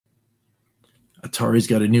Atari's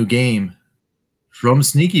got a new game from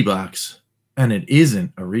Sneakybox, and it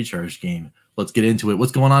isn't a recharge game. Let's get into it.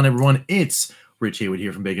 What's going on, everyone? It's Rich Haywood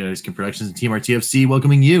here from Evercade Productions and Team RTFC,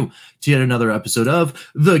 welcoming you to yet another episode of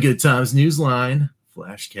the Good Times Newsline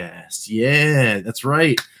Flashcast. Yeah, that's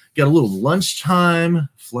right. Got a little lunchtime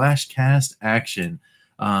Flashcast action.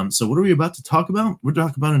 So what are we about to talk about? We're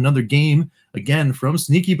talking about another game, again, from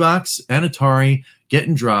Sneakybox and Atari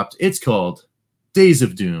getting dropped. It's called Days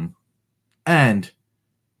of Doom, and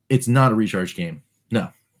it's not a recharge game. No.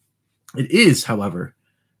 It is, however,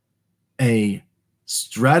 a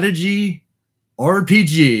strategy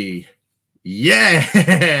RPG.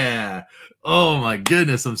 Yeah! Oh my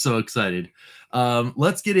goodness, I'm so excited.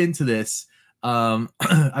 Let's get into this.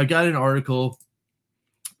 I got an article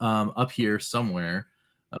up here somewhere.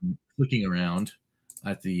 I'm looking around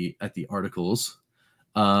at the articles.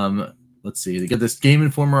 Let's see. They got this Game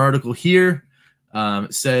Informer article here.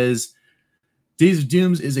 It says Days of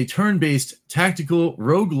Doom is a turn-based tactical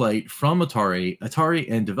roguelite from Atari.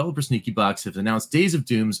 Atari and developer Sneakybox have announced Days of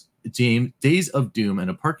Doom,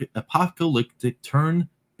 an apocalyptic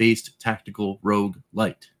turn-based tactical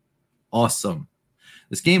roguelite. Awesome.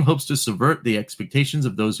 This game hopes to subvert the expectations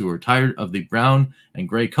of those who are tired of the brown and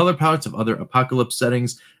gray color palettes of other apocalypse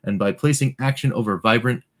settings, and by placing action over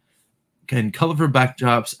vibrant and colorful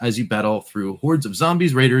backdrops as you battle through hordes of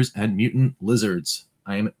zombies, raiders, and mutant lizards.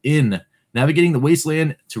 I am in. Navigating the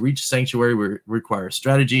wasteland to reach Sanctuary requires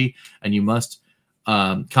strategy, and you must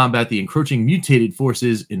combat the encroaching mutated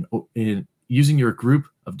forces in using your group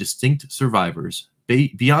of distinct survivors.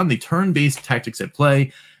 Beyond the turn-based tactics at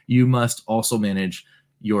play, you must also manage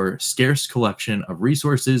your scarce collection of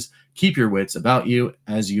resources. Keep your wits about you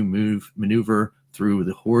as you maneuver through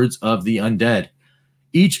the hordes of the undead.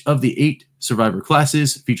 Each of the 8 survivor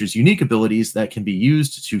classes features unique abilities that can be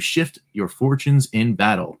used to shift your fortunes in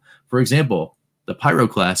battle. For example, the Pyro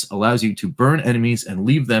class allows you to burn enemies and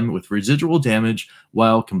leave them with residual damage,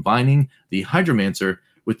 while combining the Hydromancer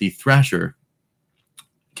with the Thrasher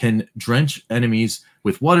can drench enemies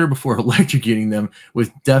with water before electrocuting them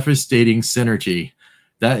with devastating synergy.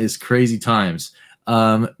 That is crazy times.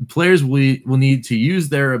 Players will need to use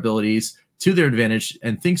their abilities to their advantage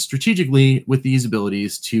and think strategically with these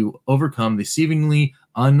abilities to overcome the seemingly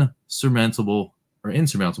insurmountable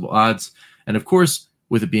odds. And of course,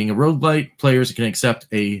 with it being a roguelite, players can accept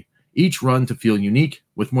each run to feel unique,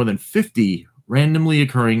 with more than 50 randomly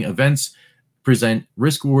occurring events present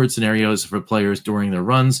risk-reward scenarios for players during their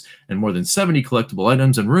runs, and more than 70 collectible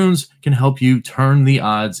items and runes can help you turn the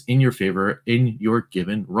odds in your favor in your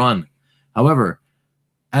given run. However,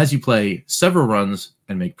 as you play several runs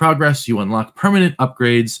and make progress, you unlock permanent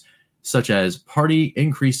upgrades such as party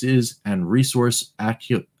increases and resource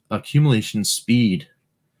accumulation speed.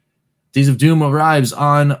 Days of Doom arrives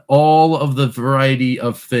on all of the variety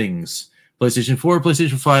of things: PlayStation 4,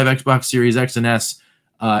 PlayStation 5, Xbox Series X and S,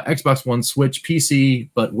 Xbox One, Switch, PC,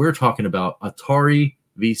 but we're talking about Atari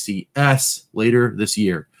VCS later this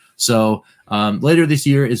year. So later this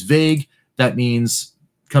year is vague. That means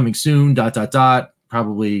coming soon, ...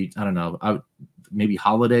 Probably, I don't know, maybe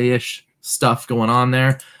holiday-ish stuff going on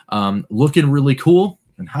there. Looking really cool.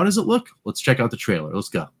 And how does it look? Let's check out the trailer. Let's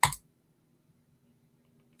go.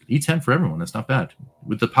 E10 for everyone. That's not bad.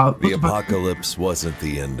 With the apocalypse wasn't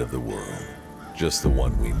the end of the world, just the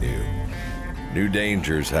one we knew. New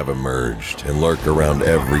dangers have emerged and lurk around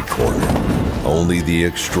every corner. Only the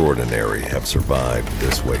extraordinary have survived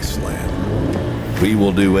this wasteland. We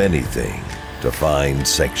will do anything to find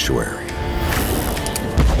sanctuary.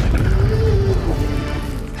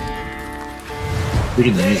 Look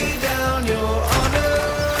at the music.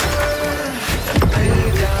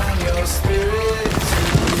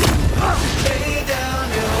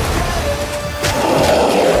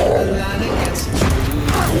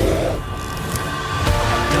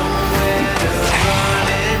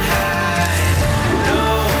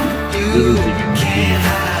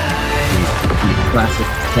 Classic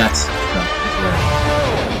cats stuff as well.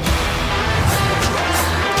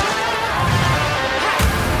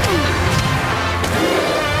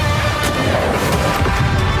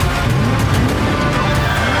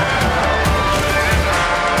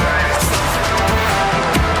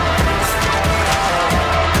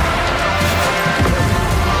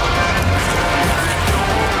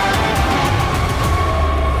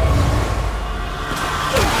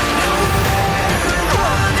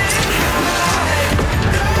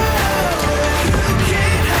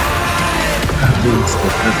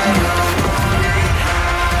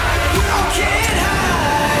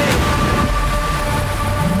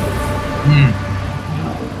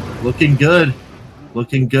 Looking good.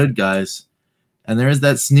 Looking good, guys. And there is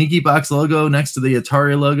that Sneakybox logo next to the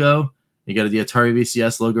Atari logo. You got the Atari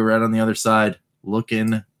VCS logo right on the other side.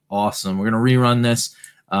 Looking awesome. We're going to rerun this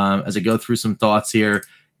as I go through some thoughts here.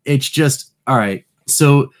 It's just, all right.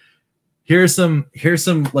 So here's some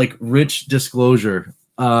like rich disclosure.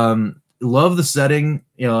 Love the setting.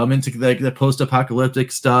 You know, I'm into the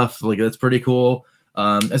post-apocalyptic stuff. Like, that's pretty cool.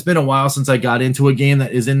 It's been a while since I got into a game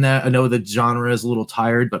that is in that. I know the genre is a little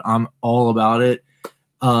tired, but I'm all about it.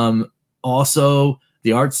 Also,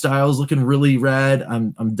 the art style is looking really rad.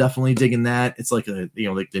 I'm definitely digging that. It's like a, you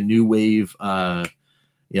know, like the new wave,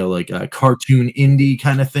 you know, like a cartoon indie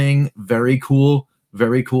kind of thing. Very cool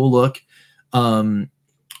look.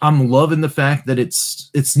 I'm loving the fact that it's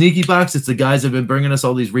Sneakybox. It's the guys that have been bringing us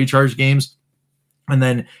all these recharge games. And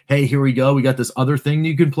then, hey, here we go. We got this other thing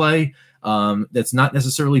you can play that's not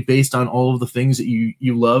necessarily based on all of the things that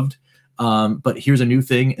you loved. But here's a new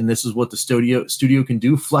thing, and this is what the studio can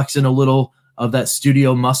do, flexing a little of that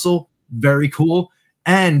studio muscle. Very cool.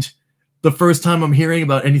 And the first time I'm hearing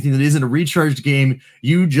about anything that isn't a recharged game,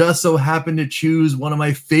 you just so happen to choose one of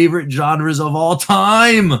my favorite genres of all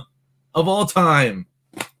time. Of all time.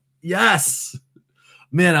 Yes.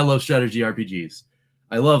 Man, I love strategy RPGs.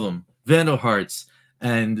 I love them. Vandal Hearts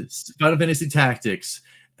and Final Fantasy Tactics,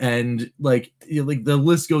 and like, you know, like the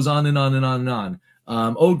list goes on and on and on and on.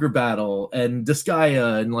 Ogre Battle and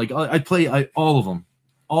Disgaea, and like I play all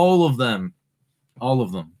of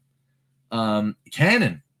them.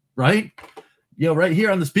 Canon, right? You know, right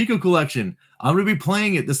here on the Pico collection, I'm gonna be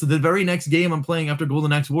playing it. This is the very next game I'm playing after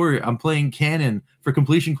Golden Axe Warrior. I'm playing Canon for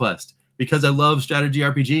Completion Quest because I love strategy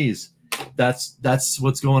RPGs. That's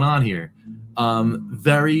what's going on here.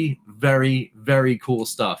 Very, very, very cool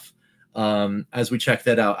stuff. As we check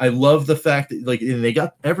that out, I love the fact that like they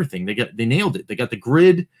got everything. They nailed it. They got the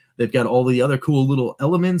grid. They've got all the other cool little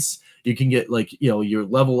elements. You can get like, you know, your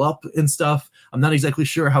level up and stuff. I'm not exactly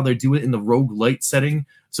sure how they do it in the roguelite setting,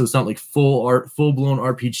 so it's not like full blown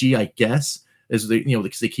RPG, I guess, as they, you know,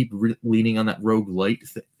 because they keep leaning on that roguelite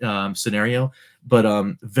scenario.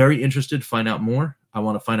 But very interested to find out more. I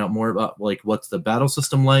want to find out more about like what's the battle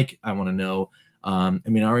system like. I want to know. I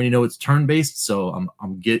mean, I already know it's turn-based, so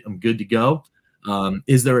I'm good to go.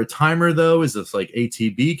 Is there a timer though? Is this like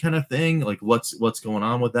ATB kind of thing? Like what's going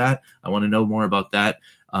on with that? I want to know more about that.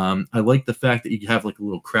 I like the fact that you have like a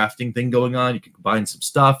little crafting thing going on. You can combine some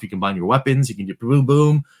stuff. You can combine your weapons. You can get boom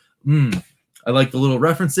boom. I like the little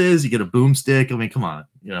references. You get a boomstick. I mean, come on.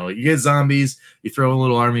 You know, you get zombies. You throw a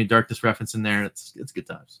little Army of Darkness reference in there. It's good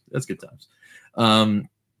times. That's good times.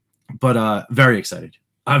 But very excited.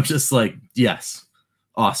 I'm just like, yes,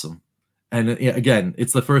 awesome. And again,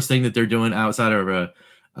 it's the first thing that they're doing outside of a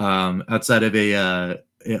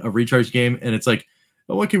recharge game, and it's like,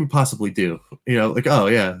 well, what can we possibly do? You know, like, oh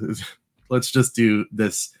yeah, let's just do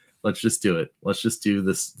this. Let's just do it. Let's just do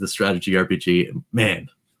this strategy RPG. Man,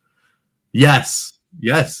 yes,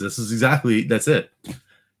 this is exactly, that's it.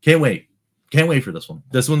 Can't wait for this one.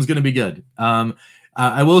 This one's gonna be good.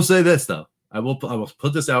 I will say this though. I will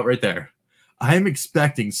put this out right there. I am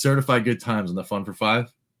expecting certified good times on the Fun for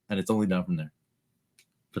 5, and it's only down from there.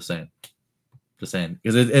 Just saying. Because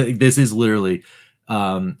this is literally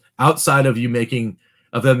outside of you making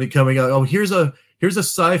of them coming out. Oh, here's a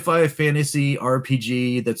sci-fi fantasy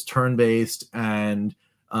RPG that's turn-based and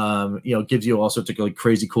you know, gives you all sorts of like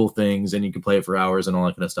crazy cool things, and you can play it for hours and all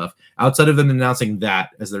that kind of stuff. Outside of them announcing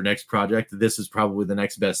that as their next project, this is probably the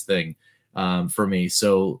next best thing for me.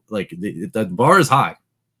 So like the bar is high.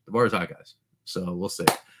 The bar is high, guys. So we'll see.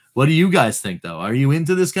 What do you guys think, though? Are you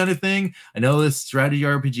into this kind of thing? I know this strategy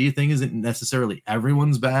RPG thing isn't necessarily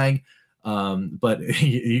everyone's bag, but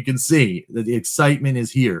you can see that the excitement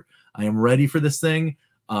is here. I am ready for this thing.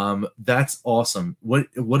 That's awesome. What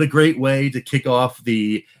a great way to kick off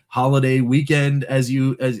the holiday weekend. As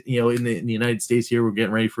you know, in the United States here, we're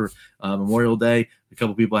getting ready for Memorial Day. A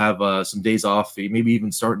couple people have some days off, maybe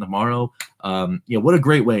even starting tomorrow. You know, what a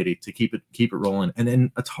great way to keep it rolling. And then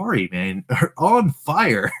Atari, man, are on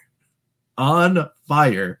fire. On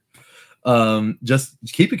fire. Just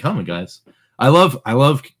keep it coming, guys. I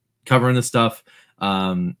love covering this stuff. You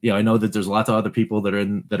know, I know that there's lots of other people that are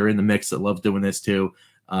in the mix that love doing this too.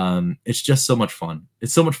 It's just so much fun.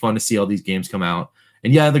 It's so much fun to see all these games come out.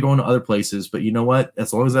 And yeah, they're going to other places, but you know what?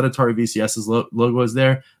 As long as that Atari VCS's logo is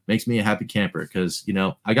there, makes me a happy camper, because, you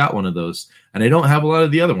know, I got one of those and I don't have a lot of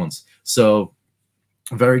the other ones. So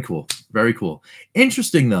very cool. Very cool.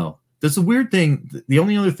 Interesting though. There's a weird thing. The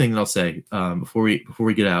only other thing that I'll say before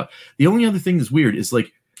we get out, the only other thing that's weird is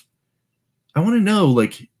like, I want to know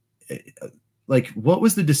like what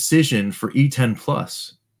was the decision for E10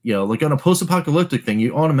 Plus? You know, like on a post-apocalyptic thing,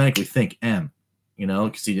 you automatically think M. you know,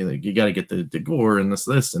 because you got to get the gore and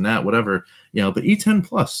this and that, whatever, you know. But E10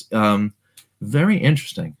 Plus, very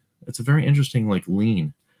interesting. It's a very interesting like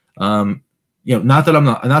lean. You know, not that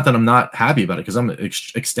I'm not happy about it, because I'm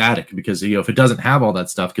ecstatic, because, you know, if it doesn't have all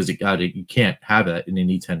that stuff, because you can't have that in an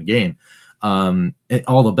E10 game,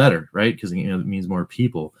 all the better, right? Because, you know, it means more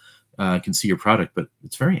people can see your product. But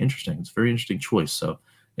it's very interesting. It's a very interesting choice. So,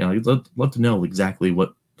 you know, I'd love to know exactly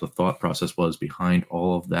what the thought process was behind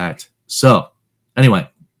all of that. So anyway,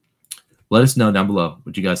 let us know down below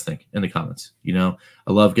what you guys think in the comments. You know,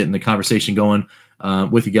 I love getting the conversation going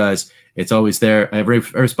with you guys. It's always there. I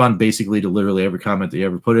respond basically to literally every comment that you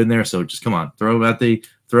ever put in there. So just come on, throw them at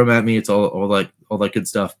me. It's all that good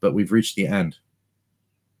stuff. But we've reached the end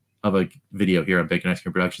of a video here on Bacon Ice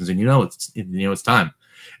Cream Productions, and it's time.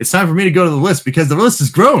 It's time for me to go to the list, because the list has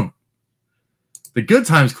grown. The Good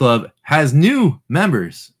Times Club has new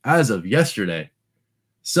members as of yesterday,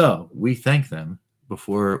 so we thank them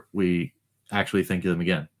before we actually thank them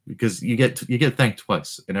again, because you get thanked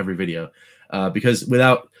twice in every video. Because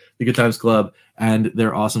without the Good Times Club and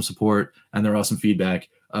their awesome support and their awesome feedback,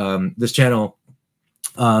 this channel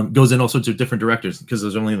goes in all sorts of different directions, because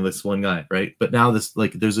there's only this one guy, right? But now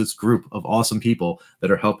there's this group of awesome people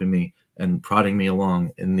that are helping me and prodding me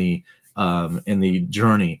along in the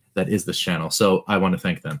journey that is this channel. So I want to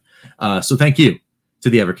thank them. So thank you to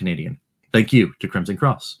the EverCanadian. Thank you to Crimson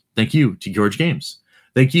Cross. Thank you to George Games.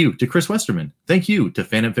 Thank you to Chris Westerman. Thank you to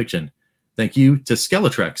Phantom Fiction. Thank you to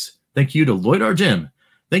Skeletrex. Thank you to Lloyd R. Jim.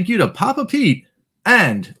 Thank you to Papa Pete.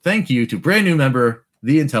 And thank you to brand new member,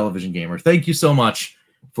 the Intellivision Gamer. Thank you so much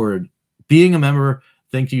for being a member.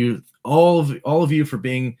 Thank you, all of you, for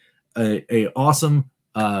being a awesome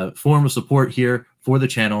form of support here for the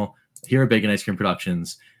channel here at Bacon Ice Cream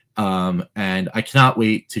Productions. And I cannot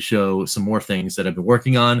wait to show some more things that I've been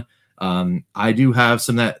working on. I do have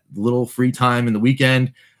some that little free time in the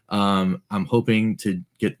weekend. I'm hoping to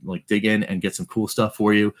dig in and get some cool stuff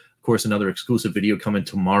for you. Of course, another exclusive video coming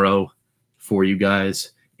tomorrow for you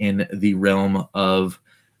guys in the realm of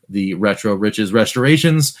the Retro Riches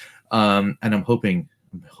restorations. And I'm hoping.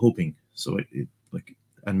 So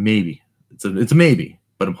and maybe it's a maybe,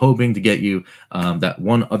 but I'm hoping to get you that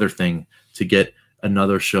one other thing to get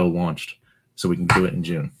another show launched, so we can do it in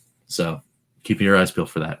June. So keep your eyes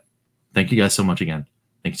peeled for that. Thank you guys so much again.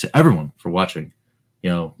 Thanks to everyone for watching.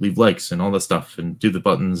 You know, leave likes and all that stuff, and do the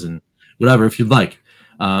buttons and whatever if you'd like.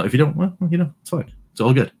 If you don't, well, you know, it's fine. It's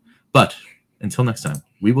all good. But until next time,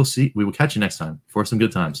 we will catch you next time for some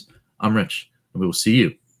good times. I'm Rich, and we will see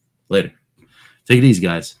you later. Take it easy,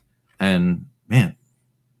 guys. And man,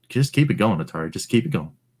 just keep it going, Atari. Just keep it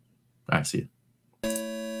going. All right, see you.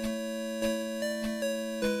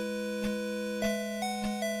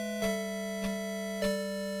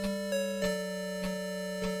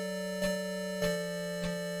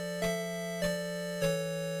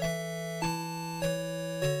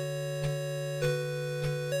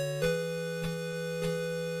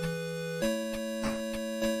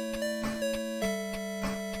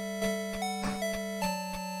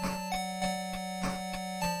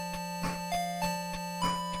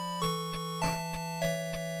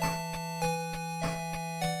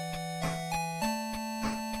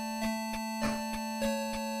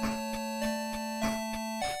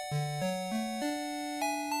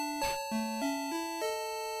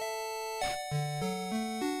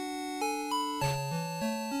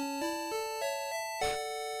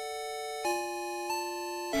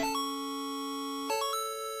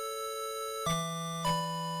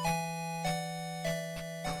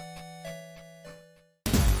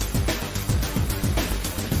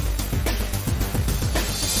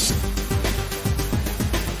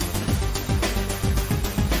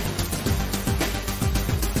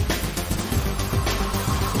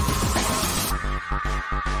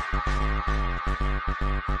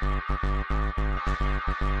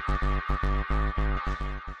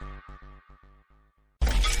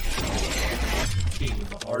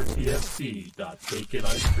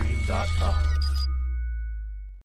 RTSC.baconicecream.com